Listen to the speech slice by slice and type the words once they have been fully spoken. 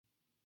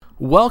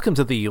Welcome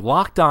to the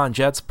Locked On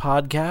Jets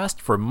podcast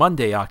for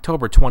Monday,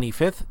 October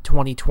 25th,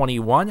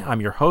 2021.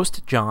 I'm your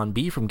host, John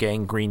B. from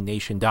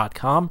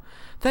GangGreenNation.com.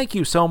 Thank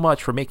you so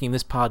much for making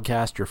this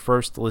podcast your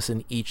first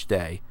listen each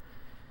day.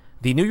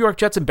 The New York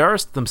Jets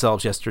embarrassed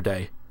themselves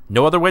yesterday.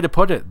 No other way to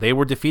put it. They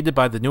were defeated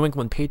by the New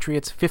England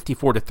Patriots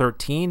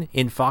 54-13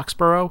 in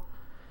Foxborough.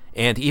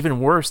 And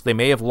even worse, they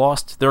may have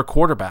lost their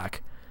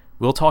quarterback.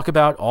 We'll talk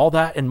about all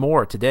that and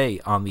more today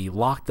on the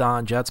Locked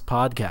On Jets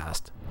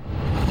podcast.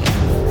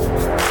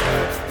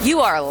 You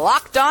are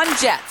Locked On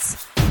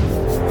Jets,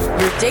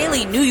 your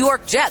daily New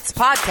York Jets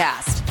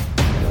podcast.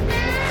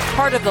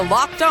 Part of the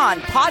Locked On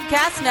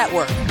Podcast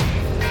Network,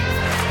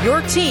 your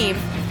team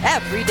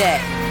every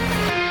day.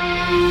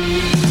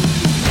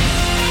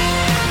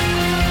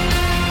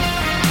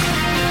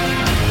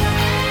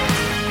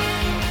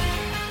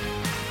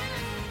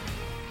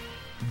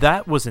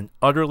 That was an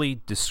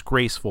utterly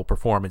disgraceful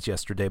performance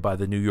yesterday by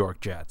the New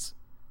York Jets.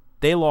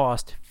 They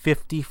lost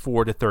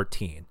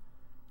 54-13.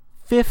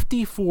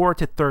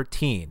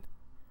 54-13.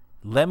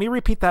 Let me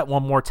repeat that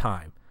one more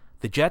time.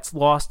 The Jets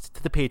lost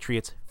to the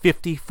Patriots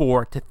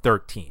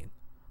 54-13.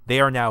 They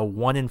are now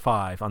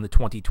 1-5 on the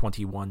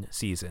 2021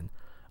 season.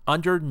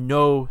 Under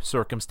no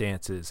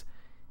circumstances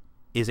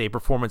is a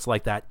performance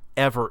like that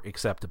ever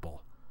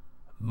acceptable.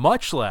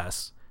 Much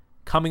less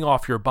coming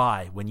off your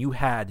bye when you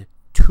had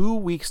 2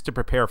 weeks to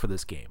prepare for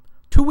this game.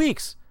 2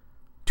 weeks.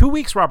 2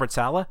 weeks, Robert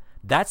Saleh.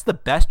 That's the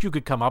best you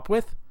could come up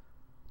with?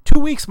 2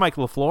 weeks, Mike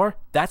LaFleur.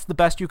 That's the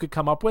best you could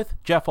come up with?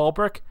 Jeff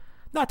Ulbrich?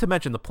 Not to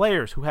mention the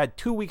players who had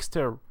 2 weeks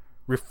to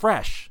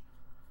refresh.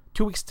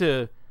 2 weeks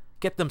to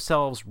get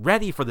themselves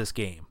ready for this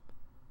game.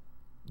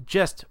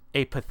 Just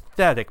a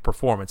pathetic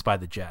performance by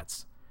the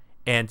Jets.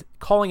 And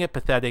calling it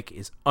pathetic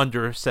is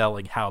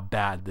underselling how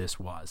bad this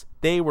was.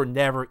 They were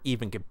never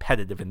even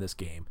competitive in this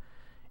game.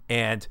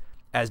 And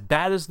as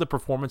bad as the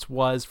performance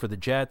was for the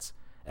Jets,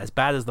 as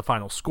bad as the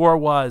final score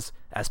was,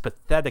 as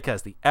pathetic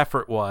as the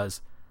effort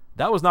was,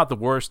 that was not the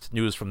worst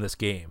news from this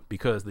game,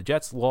 because the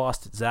Jets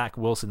lost Zach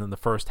Wilson in the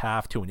first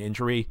half to an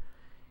injury.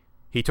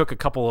 He took a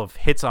couple of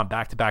hits on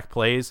back-to-back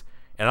plays,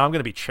 and I'm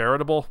going to be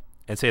charitable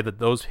and say that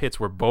those hits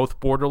were both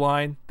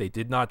borderline. They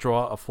did not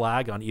draw a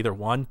flag on either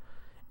one.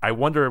 I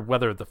wonder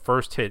whether the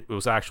first hit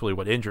was actually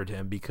what injured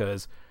him,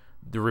 because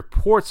the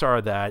reports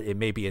are that it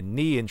may be a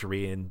knee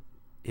injury, and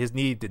his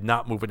knee did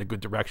not move in a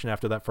good direction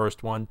after that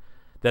first one.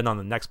 Then on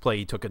the next play,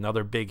 he took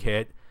another big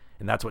hit,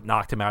 and that's what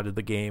knocked him out of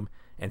the game,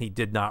 and he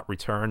did not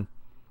return.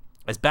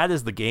 As bad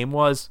as the game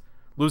was,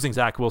 losing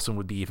Zach Wilson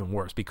would be even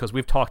worse, because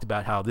we've talked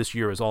about how this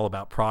year is all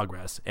about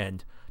progress,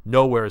 and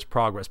nowhere is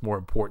progress more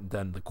important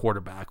than the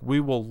quarterback. We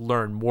will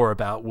learn more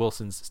about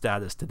Wilson's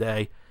status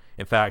today.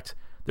 In fact,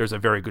 there's a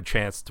very good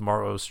chance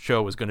tomorrow's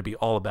show is going to be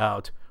all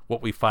about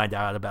what we find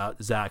out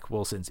about Zach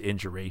Wilson's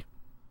injury.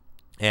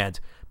 And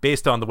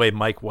based on the way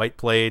Mike White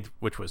played,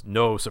 which was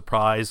no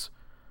surprise,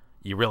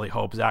 you really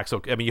hope Zach's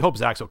okay. I mean, you hope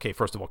Zach's okay,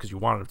 first of all, because you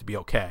want him to be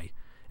okay,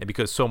 and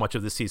because so much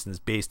of this season is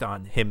based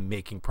on him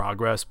making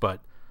progress.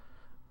 But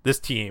this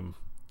team,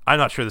 I'm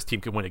not sure this team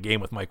can win a game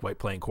with Mike White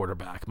playing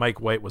quarterback. Mike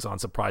White was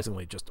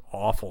unsurprisingly just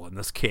awful in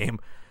this game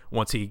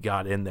once he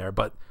got in there.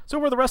 But so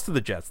were the rest of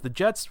the Jets. The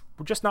Jets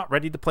were just not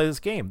ready to play this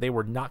game. They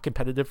were not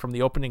competitive from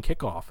the opening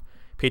kickoff.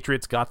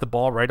 Patriots got the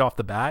ball right off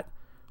the bat,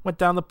 went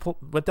down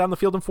the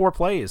field in 4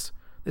 plays.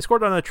 They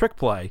scored on a trick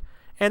play.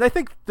 And I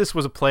think this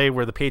was a play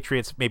where the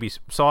Patriots maybe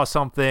saw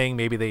something.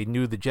 Maybe they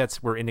knew the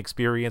Jets were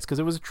inexperienced because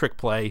it was a trick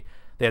play.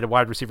 They had a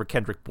wide receiver,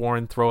 Kendrick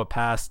Bourne, throw a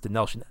pass to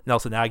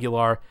Nelson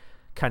Aguilar.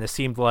 Kind of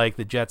seemed like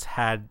the Jets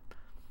had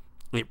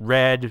it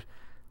read.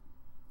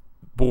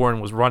 Bourne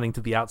was running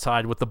to the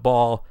outside with the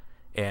ball,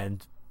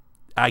 and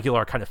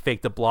Aguilar kind of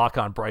faked the block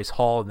on Bryce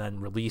Hall and then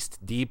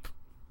released deep,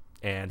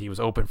 and he was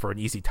open for an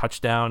easy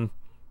touchdown.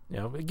 You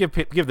know, give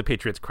the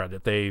Patriots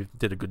credit. They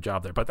did a good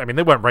job there. But, I mean,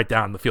 they went right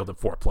down the field in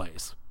 4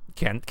 plays.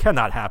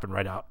 Cannot happen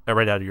right out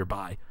of your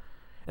bye.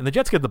 And the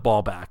Jets get the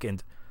ball back,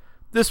 and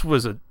this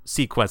was a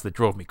sequence that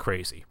drove me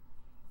crazy.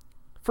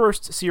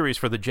 First series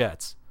for the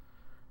Jets.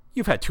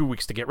 You've had 2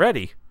 weeks to get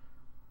ready.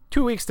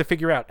 2 weeks to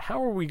figure out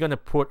how are we going to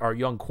put our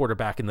young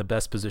quarterback in the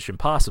best position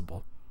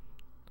possible.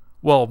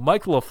 Well,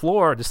 Mike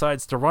LaFleur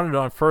decides to run it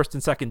on first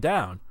and second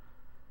down.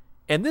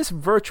 And this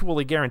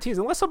virtually guarantees,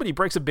 unless somebody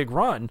breaks a big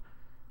run,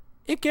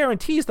 it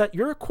guarantees that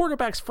your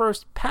quarterback's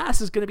first pass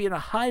is going to be in a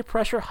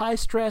high-pressure,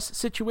 high-stress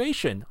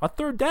situation, a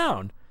third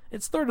down.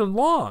 It's third and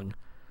long,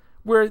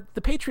 where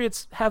the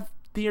Patriots have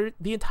the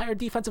entire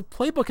defensive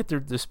playbook at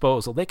their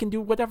disposal. They can do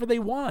whatever they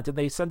want, and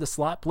they send a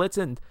slot blitz,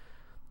 and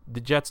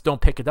the Jets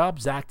don't pick it up.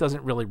 Zach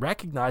doesn't really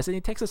recognize it, and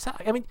he takes a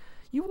sack. I mean,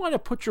 you want to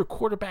put your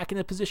quarterback in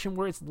a position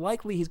where it's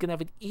likely he's going to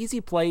have an easy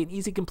play, an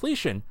easy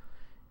completion.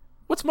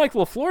 What's Mike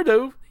LaFleur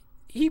do?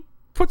 He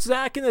puts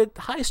Zach in a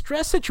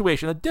high-stress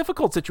situation, a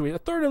difficult situation, a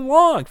third and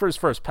long for his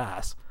first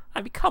pass.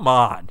 I mean, come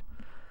on.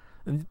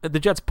 And the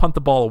Jets punt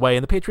the ball away,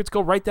 and the Patriots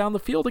go right down the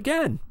field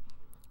again.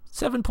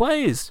 7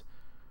 plays.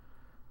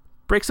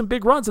 Break some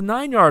big runs, a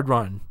 9-yard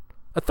run,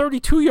 a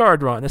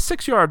 32-yard run, a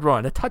 6-yard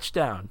run, a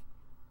touchdown.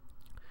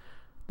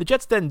 The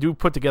Jets then do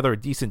put together a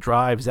decent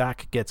drive.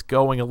 Zach gets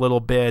going a little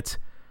bit.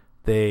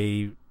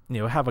 They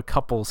have a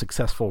couple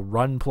successful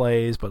run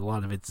plays, but a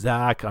lot of it's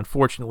Zach.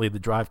 Unfortunately, the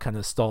drive kind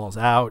of stalls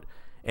out,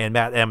 and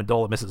Matt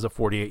Amendola misses a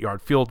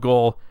 48-yard field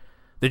goal.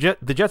 The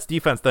Jets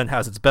defense then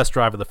has its best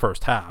drive of the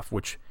first half,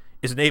 which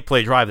is an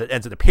 8-play drive that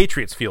ends in a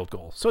Patriots field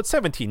goal. So it's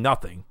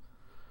 17-0.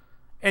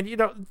 And,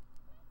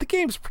 the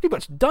game's pretty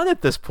much done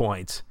at this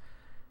point.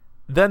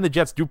 Then the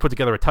Jets do put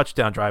together a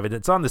touchdown drive, and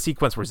it's on the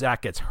sequence where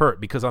Zach gets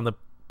hurt, because on the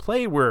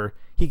play where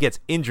he gets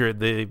injured,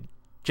 the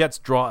Jets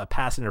draw a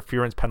pass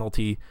interference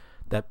penalty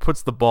that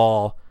puts the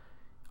ball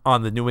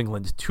on the New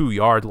England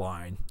 2-yard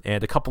line.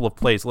 And a couple of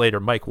plays later,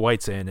 Mike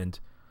White's in, and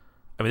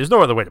there's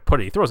no other way to put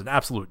it. He throws an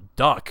absolute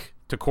duck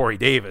to Corey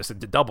Davis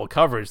into double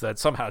coverage that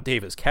somehow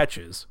Davis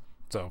catches.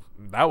 So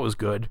that was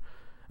good.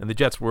 And the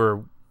Jets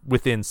were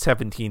within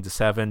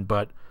 17-7,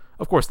 but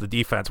of course the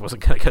defense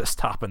wasn't going to get a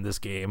stop in this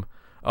game.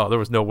 There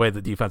was no way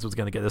the defense was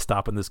going to get a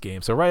stop in this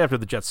game. So right after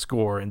the Jets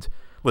score, and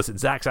listen,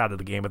 Zach's out of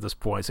the game at this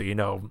point,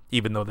 so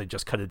even though they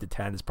just cut it to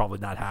 10, it's probably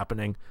not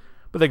happening.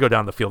 But they go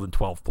down the field in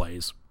 12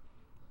 plays,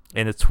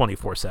 and it's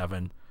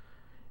 24-7.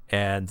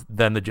 And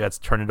then the Jets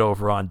turn it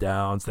over on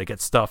downs. They get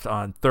stuffed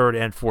on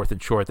 3rd and 4th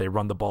and short. They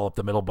run the ball up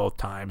the middle both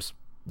times.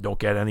 Don't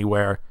get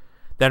anywhere.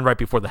 Then right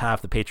before the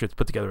half, the Patriots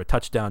put together a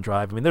touchdown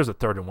drive. There's a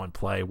 3rd and 1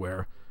 play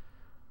where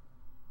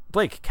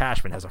Blake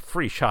Cashman has a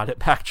free shot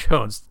at Mac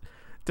Jones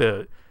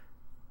to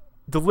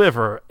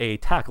deliver a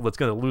tackle that's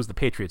going to lose the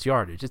Patriots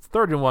yardage. It's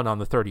 3rd and 1 on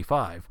the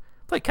 35.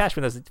 Blake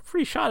Cashman has a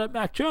free shot at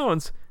Mac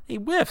Jones. He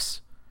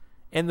whiffs,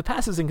 and the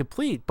pass is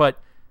incomplete, but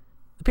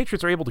the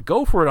Patriots are able to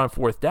go for it on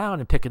 4th down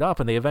and pick it up,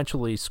 and they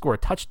eventually score a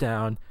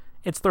touchdown.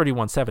 It's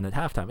 31-7 at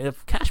halftime. And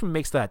if Cashman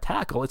makes that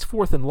tackle, it's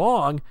 4th and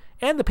long,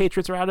 and the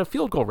Patriots are out of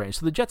field goal range.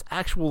 So the Jets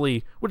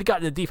actually would have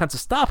gotten a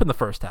defensive stop in the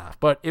first half,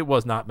 but it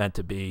was not meant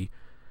to be.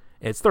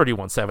 It's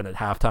 31-7 at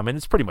halftime, and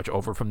it's pretty much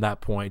over from that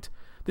point.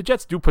 The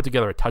Jets do put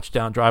together a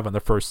touchdown drive on the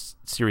first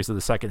series of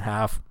the second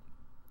half,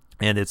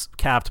 and it's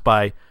capped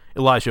by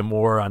Elijah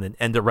Moore on an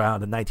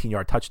end-around, a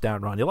 19-yard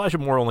touchdown run. Elijah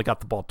Moore only got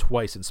the ball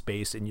twice in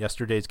space in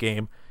yesterday's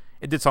game.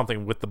 It did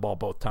something with the ball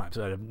both times.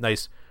 It had a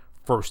nice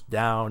first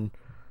down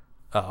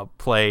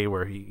play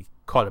where he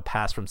caught a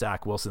pass from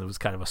Zach Wilson. It was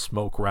kind of a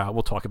smoke route.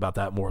 We'll talk about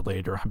that more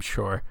later, I'm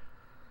sure.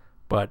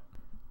 But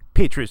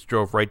Patriots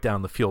drove right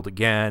down the field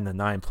again, a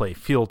 9-play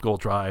field goal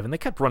drive, and they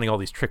kept running all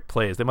these trick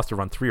plays. They must have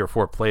run 3 or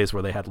 4 plays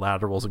where they had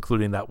laterals,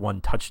 including that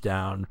one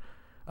touchdown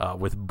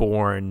with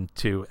Bourne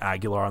to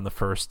Aguilar on the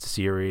first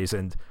series,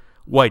 and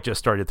White just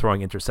started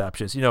throwing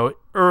interceptions.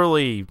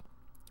 Early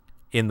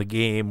in the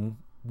game,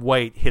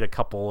 White hit a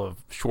couple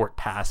of short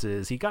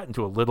passes. He got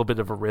into a little bit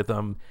of a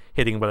rhythm,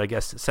 hitting what I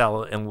guess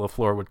Sal and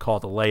LaFleur would call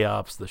the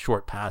layups, the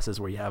short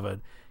passes where you have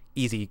an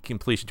easy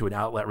completion to an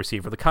outlet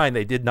receiver, the kind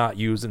they did not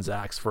use in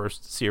Zach's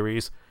first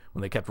series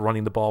when they kept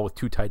running the ball with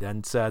 2 tight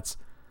end sets.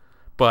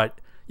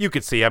 But you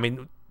could see,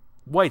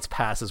 White's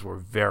passes were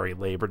very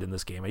labored in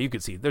this game. You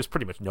could see there's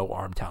pretty much no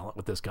arm talent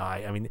with this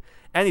guy.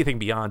 Anything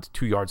beyond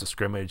 2 yards of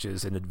scrimmage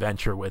is an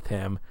adventure with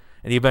him,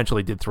 and he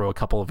eventually did throw a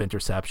couple of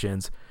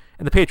interceptions.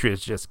 And the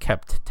Patriots just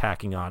kept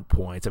tacking on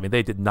points.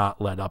 They did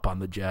not let up on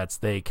the Jets.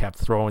 They kept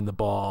throwing the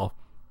ball.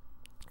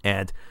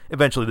 And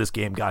eventually this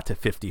game got to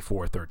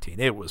 54-13.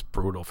 It was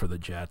brutal for the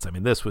Jets.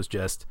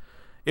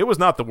 It was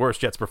not the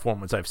worst Jets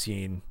performance I've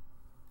seen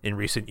in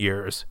recent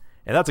years.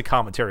 And that's a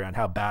commentary on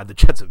how bad the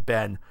Jets have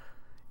been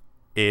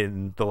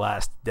in the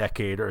last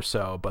decade or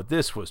so. But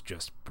this was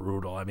just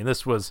brutal.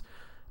 This was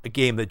a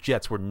game the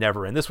Jets were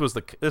never in. This was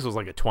like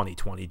a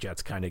 2020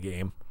 Jets kind of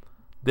game.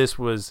 This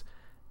was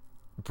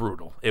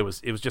brutal. It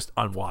was just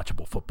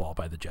unwatchable football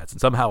by the Jets,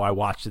 and somehow I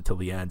watched it till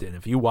the end. And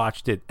if you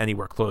watched it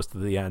anywhere close to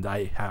the end,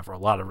 I have a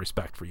lot of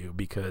respect for you,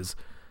 because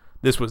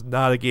this was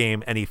not a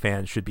game any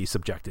fan should be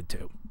subjected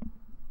to.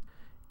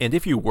 And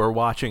if you were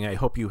watching, I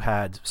hope you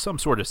had some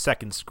sort of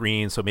second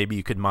screen, so maybe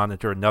you could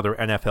monitor another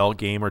NFL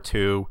game or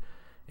two,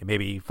 and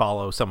maybe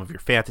follow some of your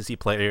fantasy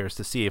players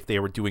to see if they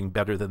were doing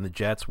better than the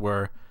Jets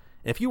were.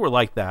 And if you were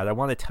like that, I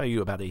want to tell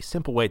you about a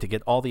simple way to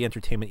get all the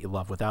entertainment you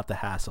love without the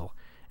hassle,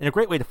 and a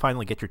great way to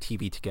finally get your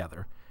TV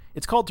together.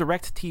 It's called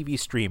Direct TV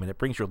Stream, and it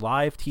brings your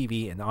live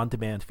TV and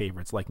on-demand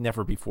favorites like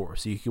never before,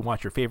 so you can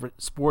watch your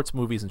favorite sports,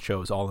 movies, and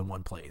shows all in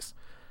one place.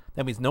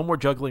 That means no more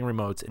juggling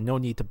remotes and no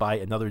need to buy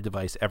another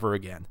device ever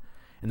again.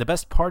 And the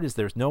best part is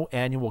there's no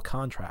annual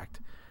contract.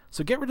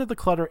 So get rid of the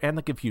clutter and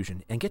the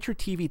confusion, and get your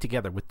TV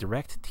together with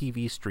Direct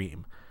TV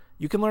Stream.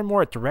 You can learn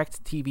more at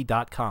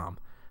directtv.com.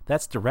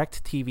 That's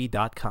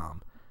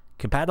directtv.com.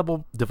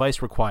 Compatible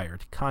device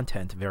required.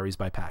 Content varies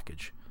by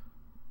package.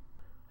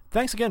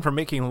 Thanks again for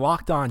making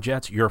Locked On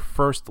Jets your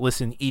first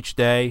listen each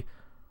day.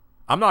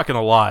 I'm not going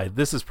to lie,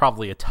 this is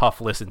probably a tough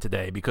listen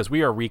today, because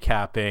we are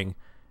recapping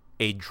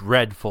a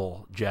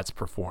dreadful Jets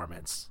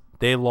performance.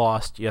 They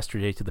lost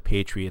yesterday to the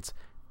Patriots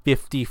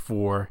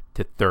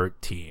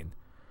 54-13.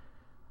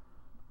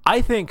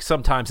 I think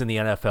sometimes in the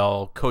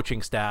NFL,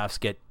 coaching staffs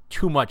get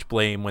too much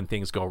blame when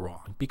things go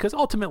wrong, because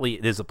ultimately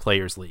it is a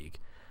players' league.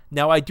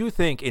 Now, I do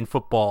think in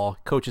football,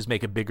 coaches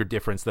make a bigger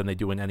difference than they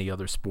do in any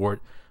other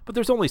sport, but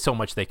there's only so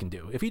much they can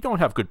do. If you don't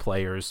have good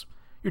players,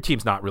 your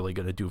team's not really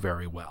going to do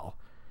very well.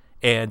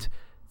 And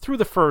through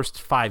the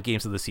first 5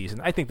 games of the season,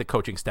 I think the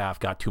coaching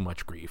staff got too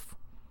much grief.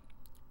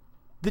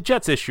 The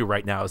Jets' issue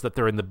right now is that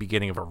they're in the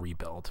beginning of a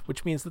rebuild,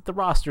 which means that the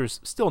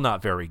roster's still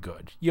not very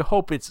good. You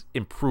hope it's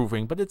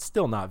improving, but it's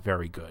still not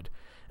very good.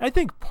 And I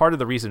think part of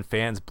the reason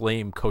fans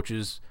blame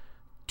coaches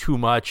too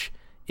much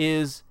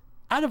is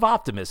out of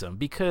optimism,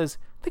 because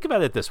think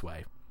about it this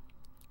way.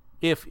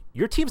 If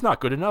your team's not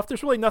good enough,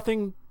 there's really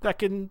nothing that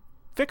can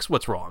fix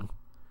what's wrong.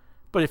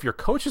 But if your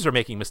coaches are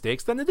making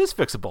mistakes, then it is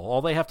fixable.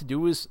 All they have to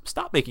do is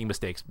stop making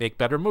mistakes, make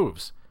better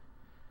moves.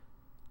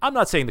 I'm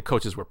not saying the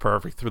coaches were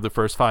perfect through the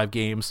first 5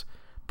 games,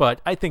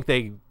 but I think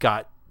they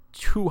got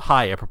too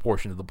high a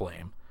proportion of the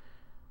blame.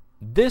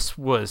 This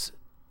was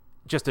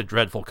just a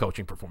dreadful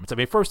coaching performance. I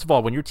mean, first of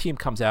all, when your team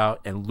comes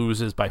out and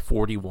loses by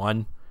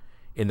 41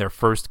 in their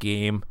first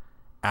game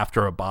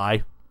after a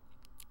bye,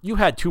 you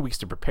had 2 weeks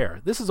to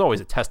prepare. This is always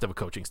a test of a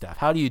coaching staff.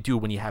 How do you do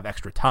when you have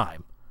extra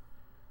time?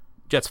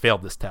 Jets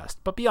failed this test.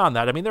 But beyond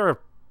that, I mean, there are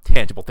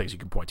tangible things you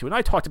can point to. And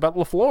I talked about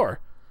LaFleur.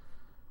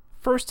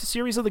 First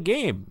series of the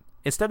game,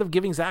 instead of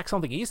giving Zach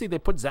something easy, they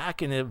put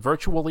Zach in a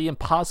virtually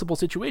impossible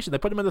situation. They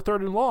put him in the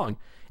 3rd and long.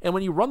 And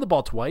when you run the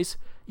ball twice,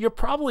 you're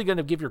probably going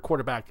to give your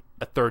quarterback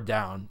a 3rd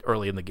down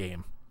early in the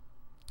game.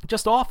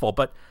 Just awful.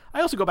 But I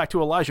also go back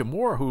to Elijah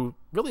Moore, who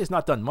really has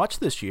not done much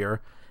this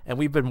year. And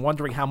we've been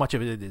wondering how much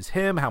of it is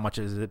him, how much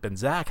has it been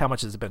Zach, how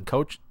much has it been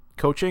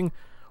coaching.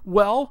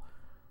 Well,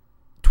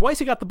 twice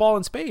he got the ball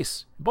in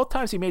space. Both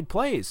times he made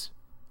plays.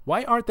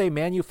 Why aren't they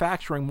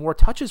manufacturing more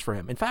touches for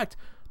him? In fact,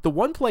 the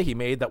one play he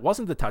made that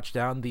wasn't the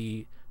touchdown,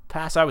 the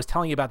pass I was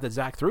telling you about that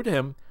Zach threw to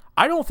him,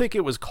 I don't think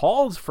it was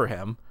called for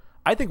him.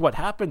 I think what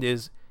happened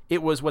is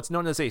it was what's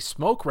known as a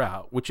smoke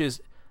route, which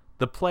is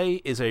the play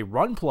is a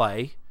run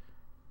play.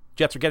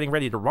 Jets are getting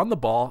ready to run the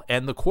ball,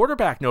 and the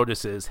quarterback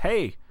notices,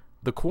 hey,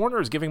 the corner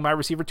is giving my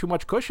receiver too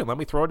much cushion. Let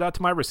me throw it out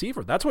to my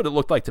receiver. That's what it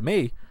looked like to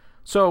me.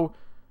 So,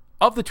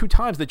 of the 2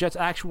 times the Jets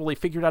actually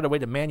figured out a way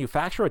to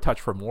manufacture a touch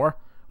for Moore,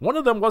 one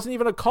of them wasn't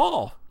even a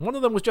call. One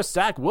of them was just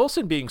Zach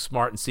Wilson being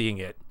smart and seeing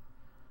it.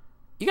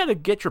 You got to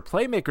get your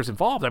playmakers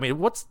involved. I mean,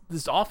 what's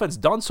this offense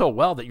done so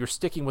well that you're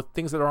sticking with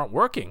things that aren't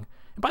working?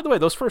 And by the way,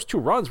 those first 2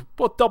 runs,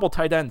 both double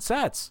tight end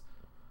sets.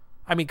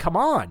 I mean, come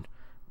on.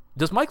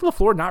 Does Mike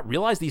LaFleur not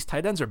realize these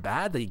tight ends are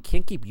bad, that he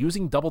can't keep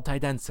using double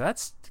tight end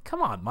sets?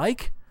 Come on,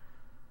 Mike.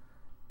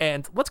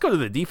 And let's go to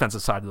the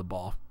defensive side of the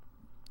ball.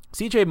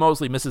 C.J.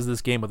 Mosley misses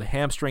this game with a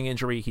hamstring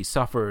injury he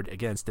suffered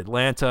against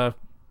Atlanta.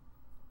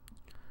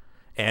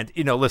 And,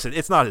 listen,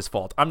 it's not his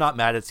fault. I'm not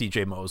mad at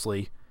C.J.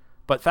 Mosley,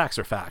 but facts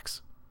are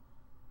facts.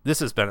 This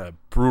has been a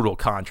brutal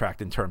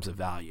contract in terms of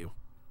value.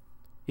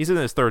 He's in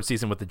his 3rd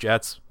season with the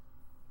Jets.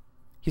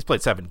 He's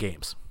played 7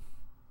 games.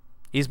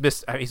 He's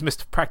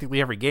missed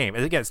practically every game.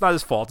 And again, it's not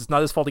his fault. It's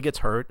not his fault he gets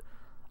hurt.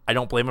 I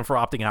don't blame him for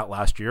opting out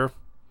last year.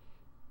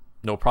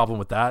 No problem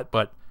with that,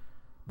 but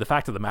the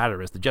fact of the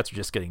matter is the Jets are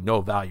just getting no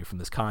value from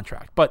this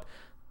contract. But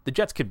the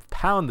Jets could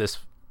pound this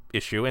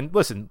issue. And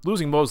listen,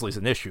 losing Mosley is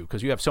an issue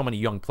because you have so many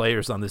young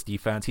players on this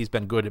defense. He's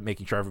been good at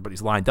making sure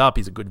everybody's lined up.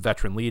 He's a good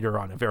veteran leader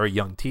on a very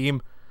young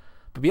team.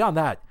 But beyond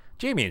that,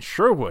 Jamian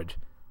Sherwood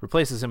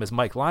replaces him as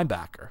Mike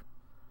linebacker.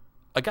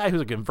 A guy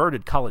who's a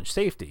converted college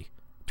safety,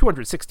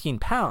 216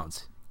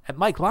 pounds, at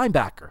Mike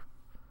linebacker.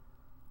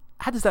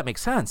 How does that make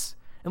sense?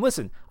 And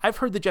listen, I've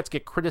heard the Jets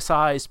get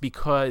criticized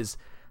because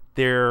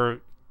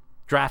they're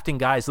drafting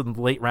guys in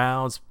the late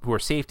rounds who are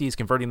safeties,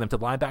 converting them to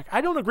linebacker. I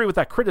don't agree with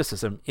that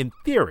criticism in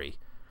theory,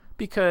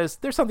 because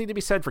there's something to be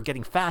said for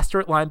getting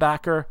faster at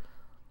linebacker,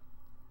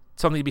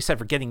 something to be said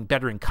for getting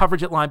better in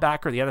coverage at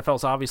linebacker. The NFL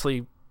is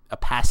obviously a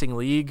passing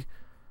league.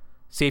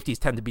 Safeties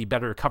tend to be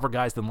better cover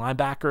guys than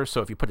linebackers,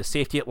 so if you put a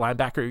safety at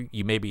linebacker,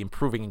 you may be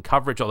improving in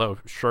coverage, although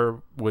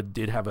Sherwood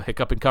did have a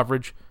hiccup in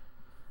coverage.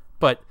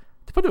 But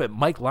to put him at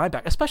Mike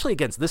linebacker, especially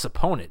against this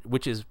opponent,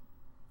 which is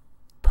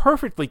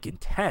perfectly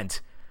content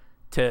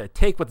to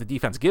take what the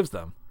defense gives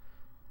them.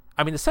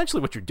 I mean,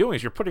 essentially what you're doing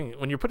is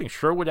when you're putting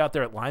Sherwood out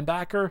there at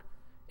linebacker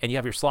and you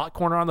have your slot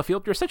corner on the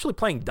field, you're essentially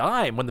playing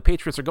dime when the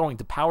Patriots are going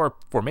to power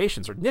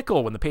formations, or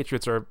nickel when the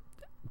Patriots are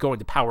going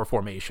to power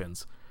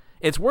formations.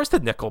 It's worse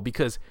than nickel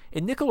because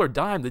in nickel or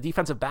dime, the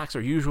defensive backs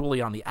are usually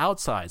on the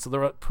outside. So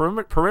there are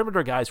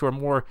perimeter guys who are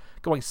more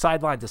going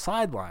sideline to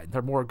sideline.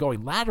 They're more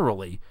going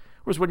laterally.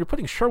 Whereas when you're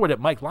putting Sherwood at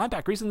Mike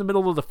linebacker, he's in the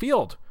middle of the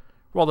field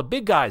where all the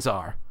big guys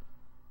are.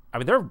 I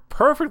mean, they're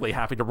perfectly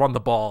happy to run the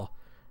ball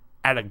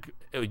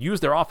use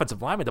their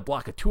offensive lineman to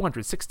block a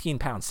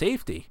 216-pound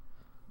safety.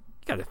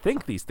 You got to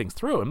think these things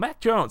through. And Mac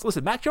Jones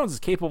is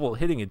capable of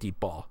hitting a deep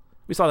ball.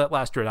 We saw that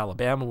last year at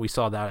Alabama. We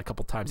saw that a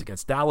couple times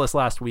against Dallas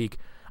last week.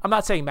 I'm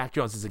not saying Mac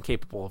Jones is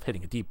incapable of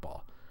hitting a deep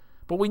ball,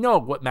 but we know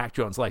what Mac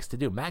Jones likes to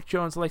do. Mac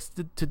Jones likes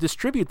to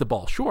distribute the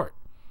ball short.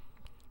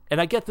 And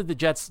I get that the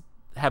Jets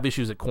have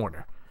issues at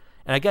corner.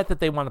 And I get that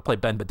they want to play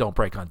bend but don't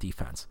break on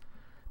defense.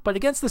 But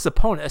against this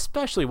opponent,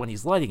 especially when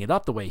he's lighting it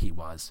up the way he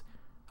was,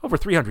 over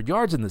 300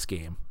 yards in this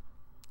game,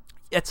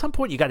 at some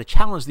point you got to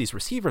challenge these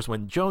receivers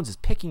when Jones is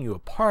picking you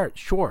apart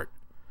short.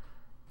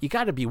 You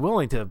got to be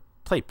willing to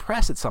play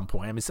press at some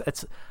point. I mean,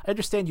 I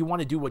understand you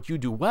want to do what you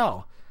do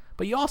well,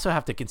 but you also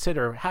have to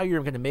consider how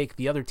you're going to make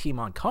the other team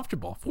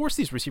uncomfortable. Force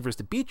these receivers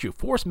to beat you.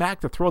 Force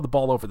Mac to throw the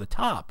ball over the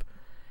top.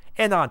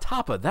 And on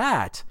top of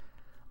that,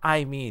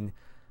 I mean,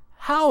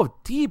 how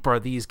deep are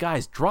these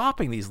guys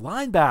dropping these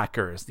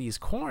linebackers, these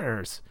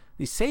corners,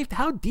 these safety?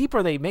 How deep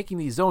are they making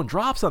these zone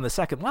drops on the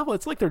second level?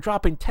 It's like they're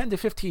dropping 10 to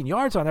 15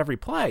 yards on every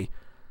play.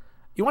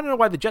 You want to know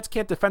why the Jets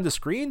can't defend a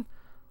screen?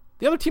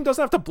 The other team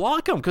doesn't have to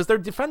block them because their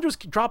defenders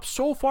drop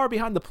so far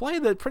behind the play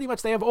that pretty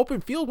much they have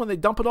open field when they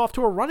dump it off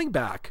to a running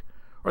back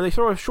or they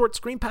throw a short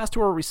screen pass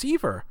to a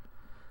receiver.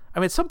 I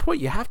mean, at some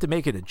point you have to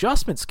make an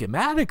adjustment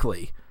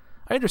schematically.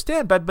 I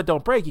understand bend but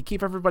don't break. You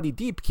keep everybody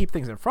deep, keep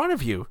things in front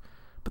of you.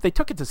 But they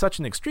took it to such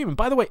an extreme. And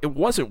by the way, it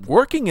wasn't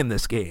working in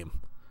this game.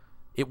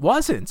 It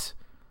wasn't.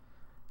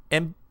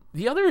 And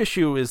the other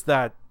issue is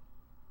that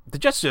the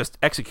Jets just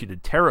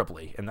executed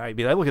terribly. And I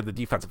mean, I look at the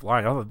defensive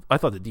line. I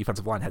thought the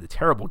defensive line had a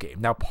terrible game.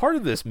 Now, part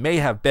of this may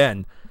have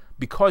been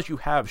because you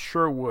have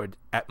Sherwood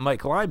at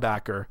Mike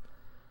linebacker,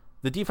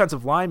 the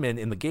defensive lineman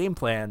in the game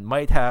plan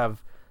might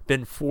have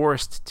been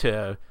forced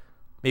to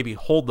maybe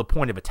hold the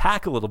point of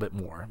attack a little bit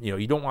more. You know,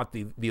 you don't want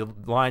the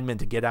lineman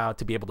to get out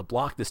to be able to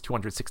block this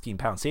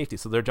 216-pound safety.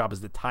 So their job is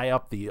to tie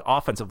up the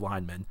offensive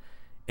lineman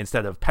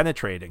instead of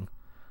penetrating.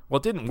 Well,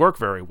 it didn't work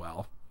very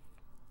well.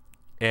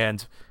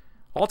 And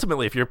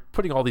ultimately, if you're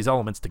putting all these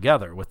elements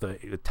together with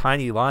a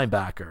tiny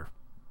linebacker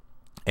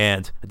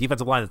and a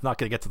defensive line that's not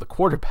going to get to the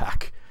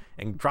quarterback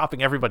and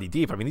dropping everybody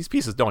deep, I mean, these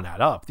pieces don't add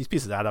up. These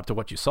pieces add up to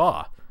what you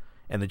saw.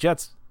 And the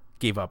Jets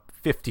gave up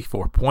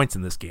 54 points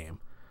in this game.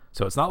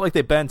 So it's not like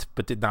they bent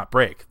but did not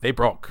break. They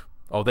broke.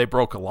 Oh, they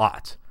broke a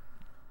lot.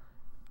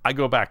 I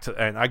go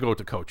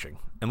to coaching.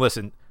 And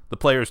listen, the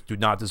players do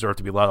not deserve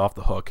to be let off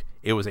the hook.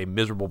 It was a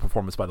miserable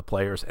performance by the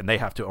players, and they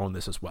have to own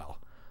this as well.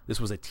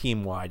 This was a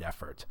team-wide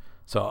effort.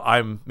 So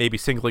I'm maybe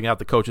singling out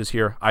the coaches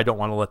here. I don't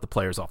want to let the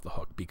players off the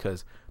hook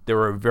because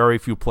there are very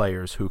few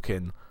players who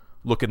can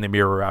look in the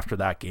mirror after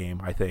that game,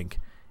 I think,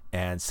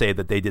 and say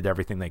that they did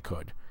everything they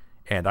could.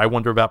 And I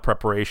wonder about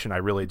preparation. I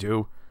really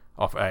do.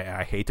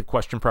 I hate to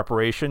question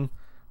preparation,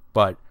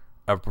 but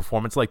a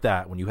performance like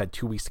that, when you had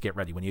 2 weeks to get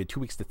ready, when you had 2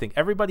 weeks to think,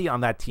 everybody on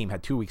that team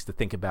had 2 weeks to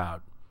think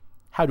about,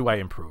 how do I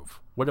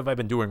improve? What have I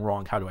been doing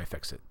wrong? How do I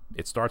fix it?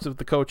 It starts with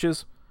the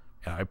coaches.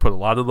 I put a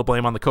lot of the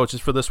blame on the coaches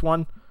for this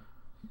one,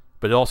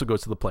 but it also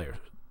goes to the players.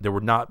 There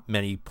were not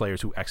many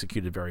players who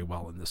executed very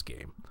well in this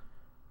game.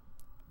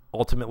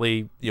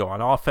 Ultimately, on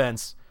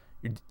offense,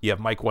 you have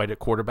Mike White at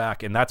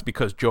quarterback, and that's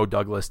because Joe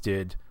Douglas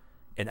did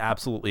an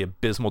absolutely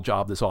abysmal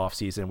job this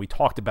offseason. We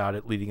talked about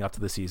it leading up to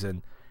the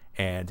season,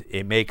 and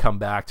it may come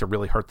back to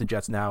really hurt the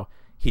Jets now.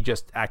 He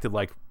just acted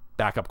like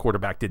backup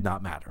quarterback did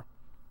not matter,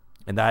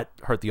 and that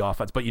hurt the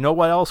offense. But you know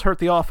what else hurt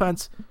the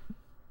offense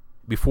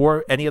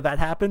before any of that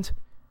happened?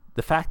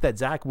 The fact that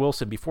Zach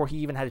Wilson, before he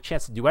even had a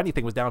chance to do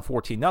anything, was down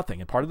 14-0.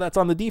 And part of that's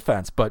on the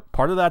defense, but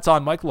part of that's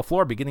on Mike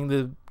LaFleur beginning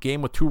the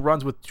game with 2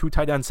 runs with 2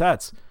 tight end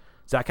sets.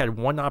 Zach had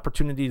 1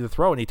 opportunity to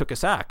throw, and he took a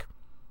sack.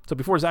 So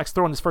before Zach's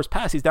throwing his first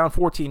pass, he's down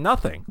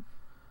 14-0.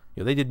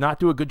 They did not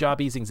do a good job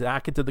easing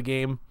Zach into the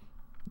game.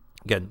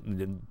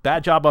 Again,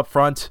 bad job up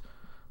front.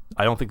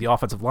 I don't think the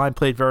offensive line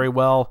played very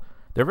well.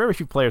 There are very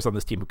few players on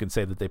this team who can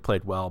say that they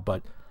played well,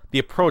 but the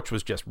approach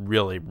was just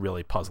really,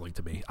 really puzzling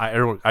to me. I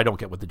don't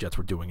get what the Jets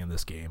were doing in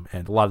this game,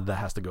 and a lot of that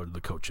has to go to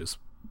the coaches.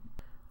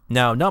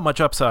 Now, not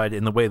much upside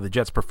in the way the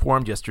Jets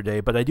performed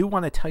yesterday, but I do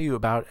want to tell you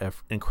about an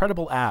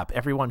incredible app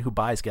everyone who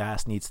buys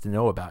gas needs to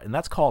know about, and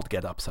that's called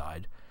Get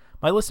Upside.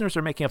 My listeners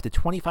are making up to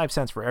 25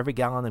 cents for every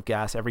gallon of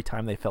gas every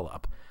time they fill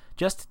up.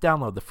 Just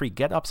download the free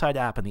Get Upside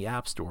app in the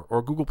App Store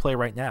or Google Play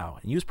right now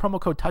and use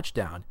promo code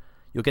TOUCHDOWN.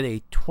 You'll get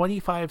a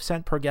 25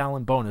 cent per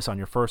gallon bonus on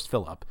your first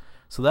fill up.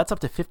 So that's up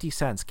to 50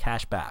 cents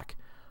cash back.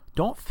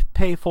 Don't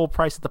pay full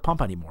price at the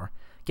pump anymore.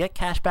 Get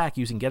cash back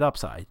using Get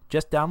Upside.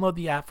 Just download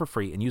the app for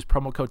free and use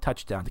promo code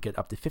TOUCHDOWN to get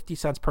up to 50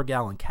 cents per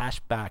gallon cash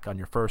back on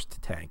your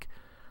first tank.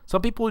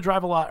 Some people who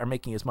drive a lot are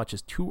making as much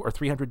as $200 or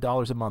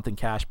 $300 a month in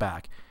cash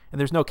back, and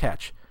there's no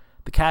catch.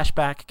 The cash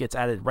back gets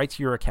added right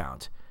to your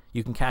account.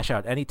 You can cash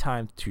out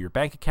anytime to your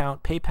bank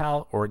account,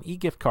 PayPal, or an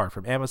e-gift card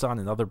from Amazon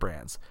and other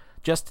brands.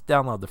 Just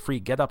download the free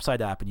Get Upside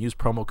app and use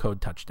promo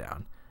code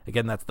TOUCHDOWN.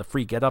 Again, that's the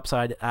free Get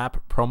Upside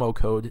app, promo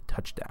code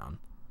TOUCHDOWN.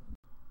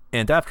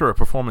 And after a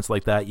performance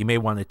like that, you may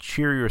want to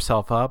cheer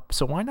yourself up,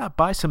 so why not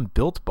buy some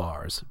Built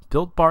Bars?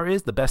 Built Bar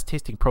is the best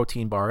tasting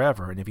protein bar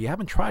ever, and if you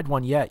haven't tried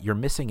one yet, you're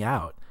missing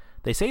out.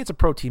 They say it's a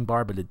protein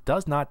bar, but it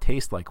does not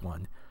taste like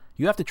one.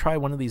 You have to try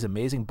one of these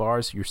amazing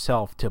bars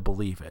yourself to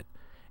believe it.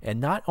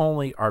 And not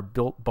only are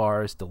Built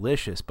Bars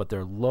delicious, but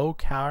they're low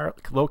calorie,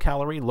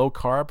 low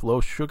carb,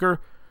 low sugar,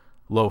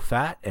 low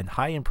fat, and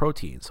high in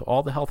protein. So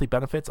all the healthy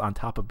benefits on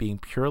top of being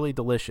purely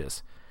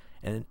delicious.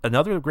 And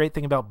another great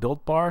thing about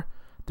Built Bar,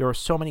 there are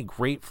so many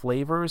great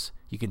flavors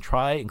you can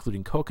try,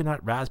 including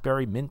coconut,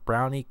 raspberry, mint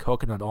brownie,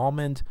 coconut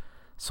almond,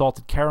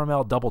 salted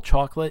caramel, double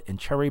chocolate, and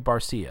cherry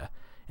barcia.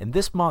 And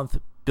this month,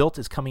 Built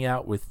is coming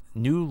out with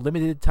new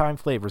limited time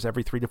flavors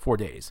every 3 to 4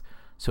 days.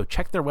 So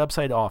check their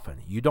website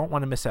often. You don't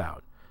want to miss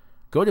out.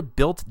 Go to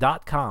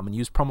Built.com and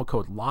use promo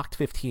code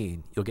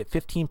LOCKED15. You'll get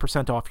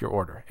 15% off your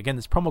order. Again,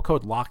 this promo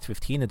code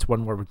LOCKED15. It's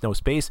one word with no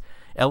space.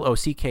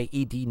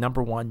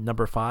 LOCKED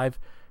 1 5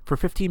 for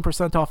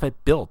 15% off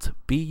at Built,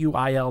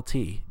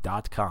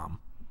 BUILT.com.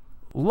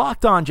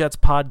 Locked On Jets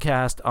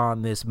podcast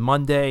on this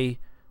Monday.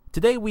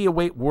 Today we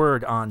await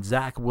word on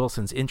Zach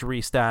Wilson's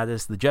injury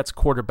status. The Jets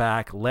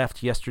quarterback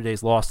left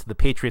yesterday's loss to the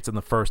Patriots in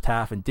the first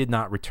half and did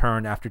not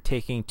return after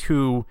taking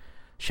 2,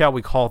 shall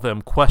we call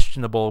them,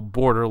 questionable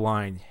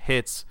borderline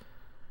hits.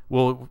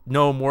 We'll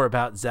know more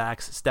about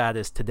Zach's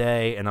status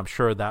today, and I'm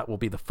sure that will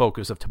be the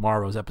focus of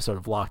tomorrow's episode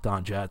of Locked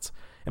On Jets.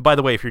 And by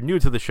the way, if you're new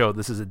to the show,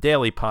 this is a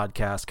daily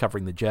podcast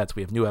covering the Jets.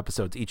 We have new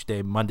episodes each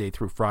day, Monday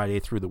through Friday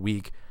through the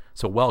week.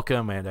 So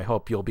welcome, and I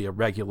hope you'll be a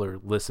regular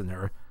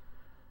listener.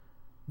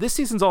 This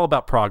season's all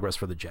about progress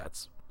for the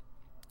Jets.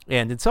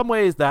 And in some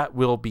ways, that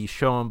will be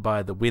shown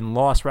by the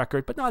win-loss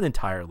record, but not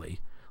entirely.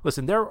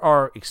 Listen, there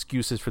are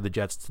excuses for the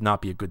Jets to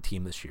not be a good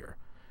team this year.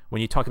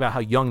 When you talk about how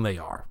young they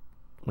are,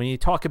 when you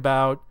talk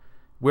about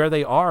where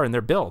they are in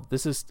their build,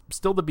 this is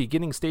still the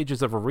beginning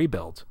stages of a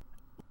rebuild.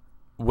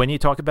 When you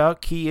talk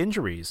about key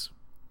injuries,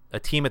 a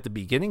team at the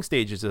beginning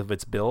stages of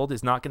its build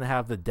is not going to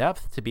have the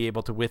depth to be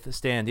able to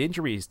withstand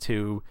injuries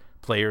to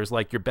players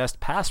like your best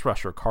pass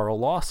rusher, Carl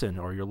Lawson,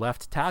 or your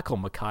left tackle,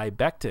 Mekhi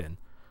Becton.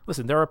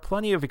 Listen, there are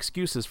plenty of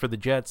excuses for the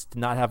Jets to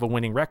not have a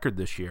winning record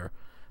this year.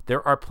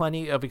 There are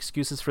plenty of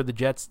excuses for the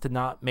Jets to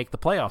not make the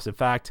playoffs. In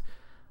fact,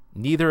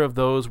 neither of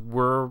those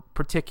were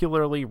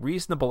particularly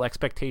reasonable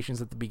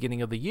expectations at the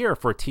beginning of the year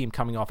for a team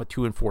coming off a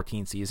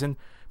 2-14 season,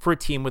 for a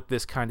team with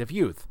this kind of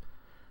youth.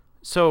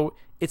 So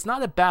it's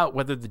not about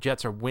whether the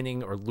Jets are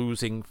winning or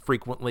losing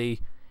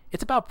frequently.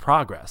 It's about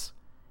progress.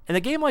 And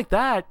a game like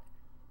that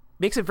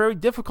makes it very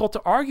difficult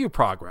to argue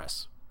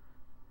progress.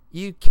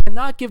 You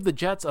cannot give the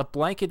Jets a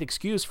blanket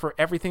excuse for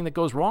everything that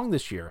goes wrong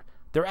this year.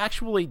 There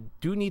actually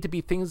do need to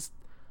be things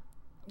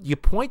you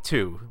point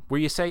to where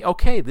you say,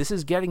 okay, this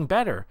is getting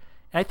better.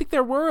 And I think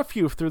there were a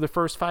few through the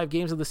first 5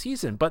 games of the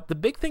season. But the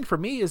big thing for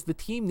me is the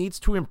team needs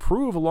to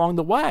improve along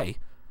the way.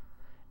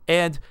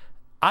 And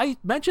I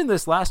mentioned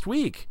this last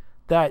week,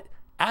 that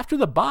after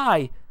the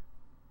bye,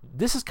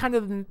 this is kind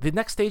of the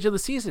next stage of the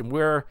season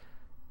where,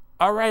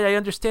 all right, I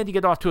understand you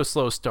get off to a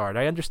slow start.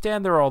 I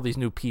understand there are all these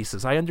new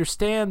pieces. I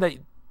understand that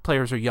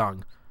players are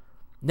young.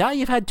 Now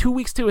you've had 2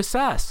 weeks to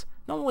assess.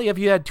 Not only have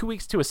you had 2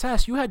 weeks to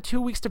assess, you had 2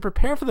 weeks to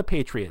prepare for the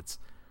Patriots.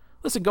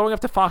 Listen, going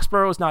up to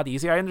Foxborough is not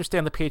easy. I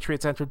understand the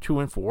Patriots entered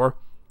 2-4.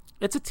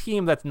 It's a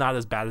team that's not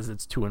as bad as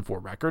its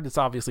 2-4 record. It's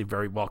obviously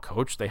very well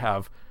coached. They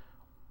have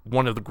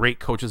one of the great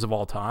coaches of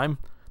all time,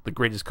 the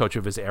greatest coach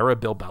of his era,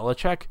 Bill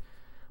Belichick.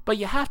 But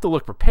you have to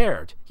look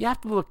prepared. You have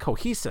to look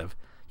cohesive.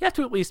 You have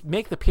to at least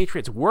make the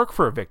Patriots work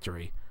for a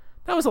victory.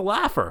 That was a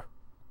laugher.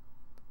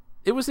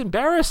 It was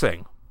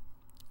embarrassing.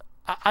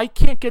 I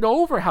can't get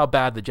over how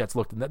bad the Jets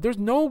looked in that. There's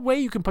no way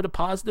you can put a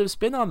positive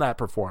spin on that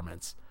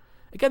performance.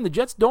 Again, the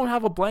Jets don't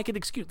have a blanket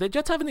excuse. The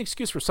Jets have an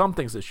excuse for some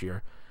things this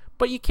year,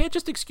 but you can't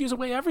just excuse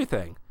away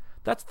everything.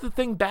 That's the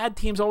thing bad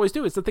teams always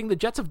do. It's the thing the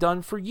Jets have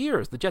done for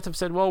years. The Jets have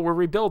said, well, we're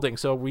rebuilding,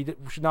 so we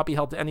should not be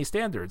held to any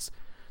standards.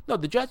 No,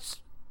 the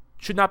Jets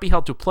should not be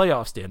held to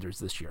playoff standards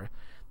this year.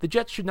 The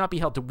Jets should not be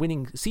held to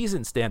winning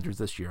season standards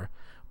this year.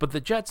 But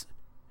the Jets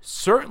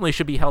certainly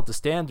should be held to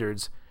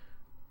standards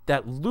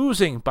that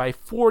losing by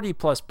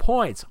 40-plus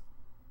points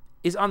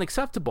is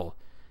unacceptable.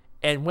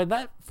 And when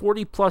that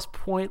 40-plus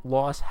point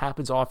loss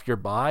happens off your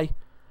bye,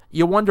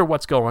 you wonder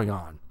what's going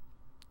on.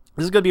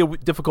 This is going to be a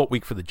difficult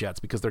week for the Jets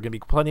because there are going to be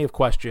plenty of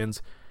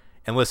questions.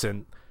 And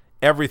listen,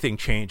 everything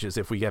changes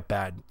if we get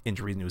bad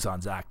injury news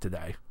on Zach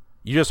today.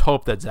 You just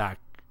hope that Zach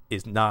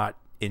is not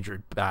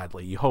injured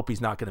badly. You hope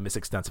he's not going to miss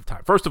extensive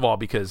time. First of all,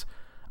 because,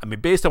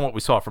 based on what we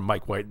saw from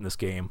Mike White in this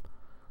game,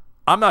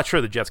 I'm not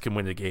sure the Jets can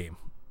win a game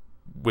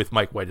with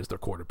Mike White as their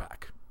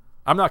quarterback.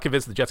 I'm not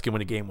convinced the Jets can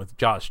win a game with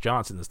Josh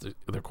Johnson as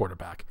their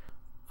quarterback.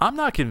 I'm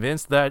not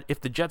convinced that if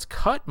the Jets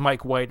cut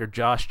Mike White or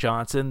Josh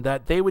Johnson,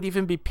 that they would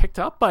even be picked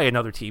up by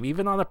another team,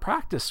 even on a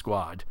practice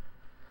squad.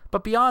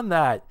 But beyond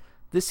that,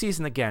 this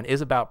season, again, is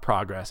about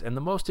progress, and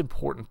the most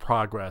important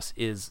progress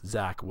is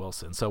Zach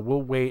Wilson. So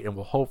we'll wait and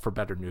we'll hope for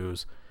better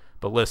news.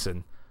 But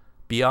listen,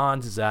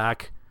 beyond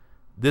Zach,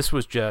 this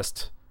was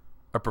just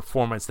a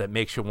performance that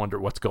makes you wonder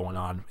what's going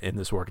on in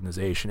this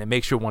organization. It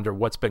makes you wonder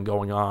what's been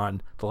going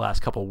on the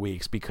last couple of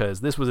weeks,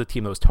 because this was a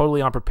team that was totally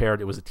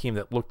unprepared. It was a team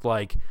that looked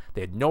like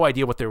they had no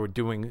idea what they were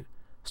doing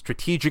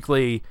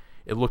strategically.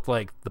 It looked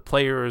like the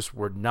players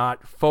were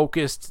not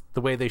focused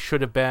the way they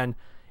should have been.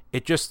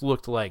 It just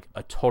looked like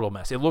a total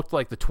mess. It looked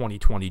like the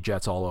 2020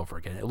 Jets all over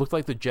again. It looked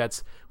like the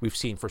Jets we've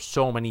seen for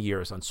so many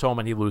years on so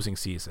many losing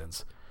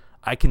seasons.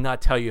 I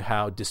cannot tell you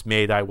how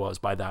dismayed I was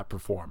by that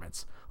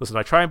performance. Listen,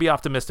 I try and be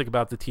optimistic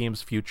about the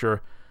team's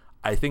future.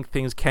 I think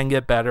things can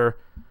get better,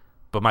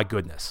 but my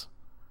goodness,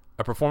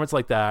 a performance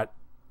like that,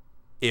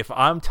 if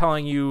I'm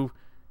telling you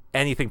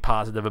anything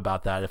positive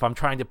about that, if I'm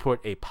trying to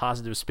put a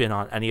positive spin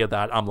on any of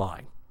that, I'm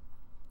lying.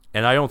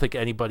 And I don't think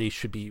anybody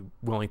should be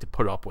willing to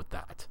put up with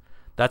that.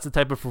 That's the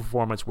type of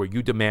performance where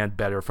you demand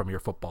better from your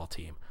football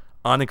team.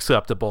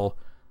 Unacceptable,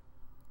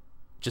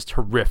 just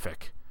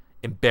horrific,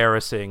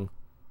 embarrassing,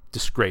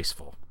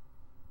 disgraceful.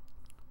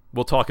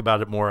 We'll talk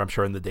about it more, I'm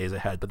sure, in the days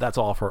ahead, but that's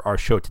all for our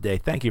show today.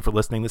 Thank you for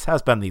listening. This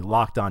has been the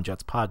Locked On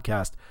Jets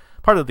podcast,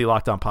 part of the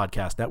Locked On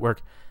Podcast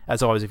Network.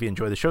 As always, if you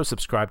enjoy the show,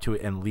 subscribe to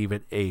it and leave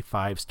it a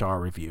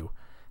 5-star review.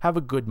 Have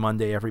a good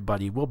Monday,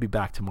 everybody. We'll be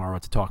back tomorrow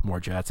to talk more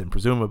Jets and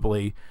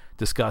presumably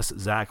discuss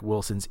Zach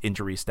Wilson's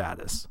injury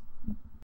status.